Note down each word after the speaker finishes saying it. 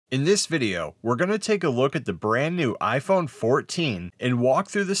In this video, we're going to take a look at the brand new iPhone 14 and walk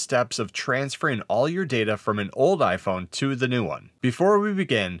through the steps of transferring all your data from an old iPhone to the new one. Before we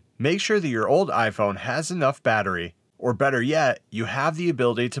begin, make sure that your old iPhone has enough battery, or better yet, you have the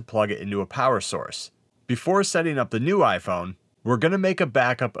ability to plug it into a power source. Before setting up the new iPhone, we're going to make a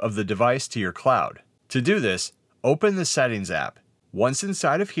backup of the device to your cloud. To do this, open the Settings app. Once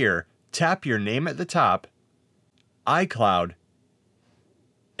inside of here, tap your name at the top, iCloud,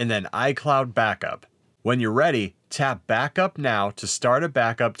 and then iCloud Backup. When you're ready, tap Backup Now to start a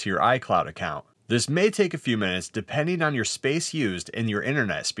backup to your iCloud account. This may take a few minutes depending on your space used and your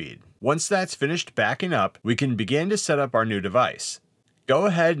internet speed. Once that's finished backing up, we can begin to set up our new device. Go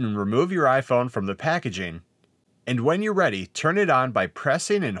ahead and remove your iPhone from the packaging, and when you're ready, turn it on by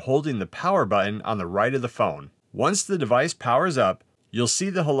pressing and holding the power button on the right of the phone. Once the device powers up, you'll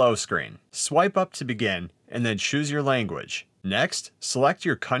see the Hello screen. Swipe up to begin, and then choose your language. Next, select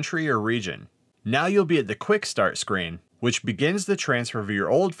your country or region. Now you'll be at the Quick Start screen, which begins the transfer of your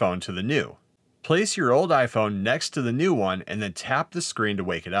old phone to the new. Place your old iPhone next to the new one and then tap the screen to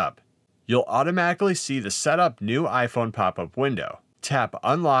wake it up. You'll automatically see the Setup New iPhone pop-up window. Tap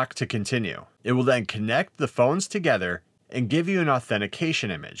Unlock to continue. It will then connect the phones together and give you an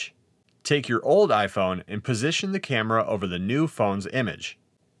authentication image. Take your old iPhone and position the camera over the new phone's image.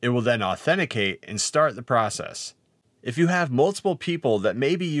 It will then authenticate and start the process. If you have multiple people that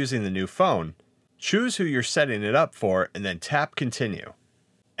may be using the new phone, choose who you're setting it up for and then tap Continue.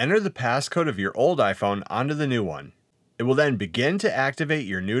 Enter the passcode of your old iPhone onto the new one. It will then begin to activate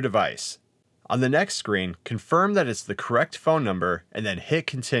your new device. On the next screen, confirm that it's the correct phone number and then hit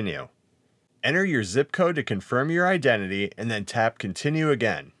Continue. Enter your zip code to confirm your identity and then tap Continue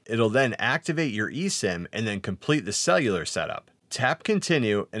again. It'll then activate your eSIM and then complete the cellular setup. Tap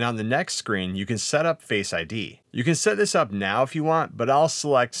Continue, and on the next screen, you can set up Face ID. You can set this up now if you want, but I'll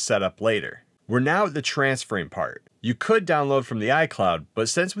select Set Up later. We're now at the transferring part. You could download from the iCloud, but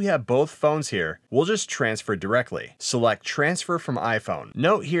since we have both phones here, we'll just transfer directly. Select Transfer from iPhone.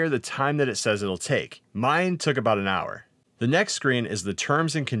 Note here the time that it says it'll take. Mine took about an hour. The next screen is the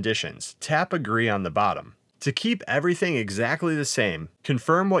Terms and Conditions. Tap Agree on the bottom. To keep everything exactly the same,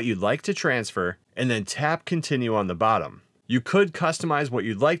 confirm what you'd like to transfer, and then tap Continue on the bottom. You could customize what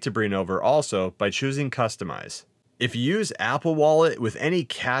you'd like to bring over also by choosing Customize. If you use Apple Wallet with any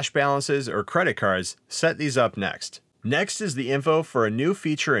cash balances or credit cards, set these up next. Next is the info for a new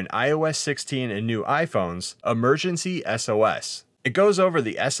feature in iOS 16 and new iPhones, Emergency SOS. It goes over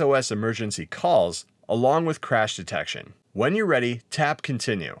the SOS emergency calls along with crash detection. When you're ready, tap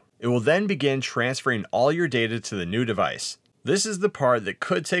Continue. It will then begin transferring all your data to the new device. This is the part that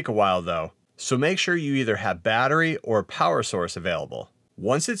could take a while though, so make sure you either have battery or a power source available.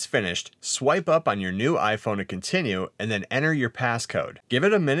 Once it's finished, swipe up on your new iPhone to continue and then enter your passcode. Give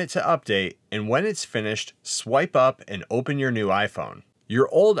it a minute to update, and when it's finished, swipe up and open your new iPhone. Your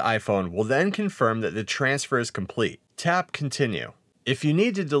old iPhone will then confirm that the transfer is complete. Tap Continue. If you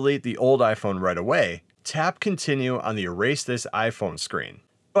need to delete the old iPhone right away, tap Continue on the Erase This iPhone screen.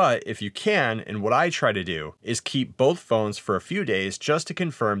 But if you can, and what I try to do, is keep both phones for a few days just to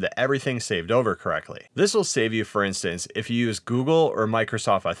confirm that everything's saved over correctly. This will save you, for instance, if you use Google or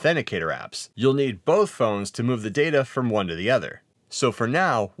Microsoft Authenticator apps. You'll need both phones to move the data from one to the other. So for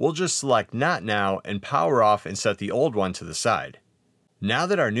now, we'll just select Not Now and power off and set the old one to the side. Now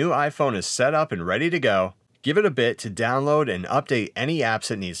that our new iPhone is set up and ready to go, give it a bit to download and update any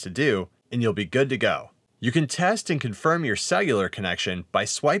apps it needs to do, and you'll be good to go. You can test and confirm your cellular connection by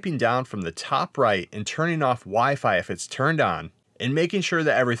swiping down from the top right and turning off Wi-Fi if it's turned on, and making sure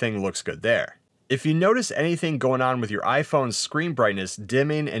that everything looks good there. If you notice anything going on with your iPhone's screen brightness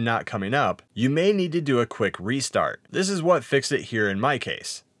dimming and not coming up, you may need to do a quick restart. This is what fixed it here in my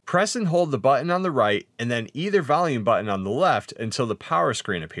case. Press and hold the button on the right and then either volume button on the left until the power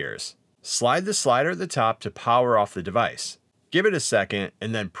screen appears. Slide the slider at the top to power off the device. Give it a second,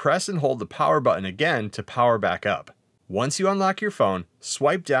 and then press and hold the power button again to power back up. Once you unlock your phone,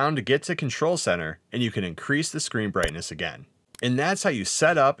 swipe down to get to Control Center, and you can increase the screen brightness again. And that's how you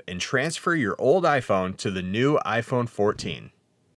set up and transfer your old iPhone to the new iPhone 14.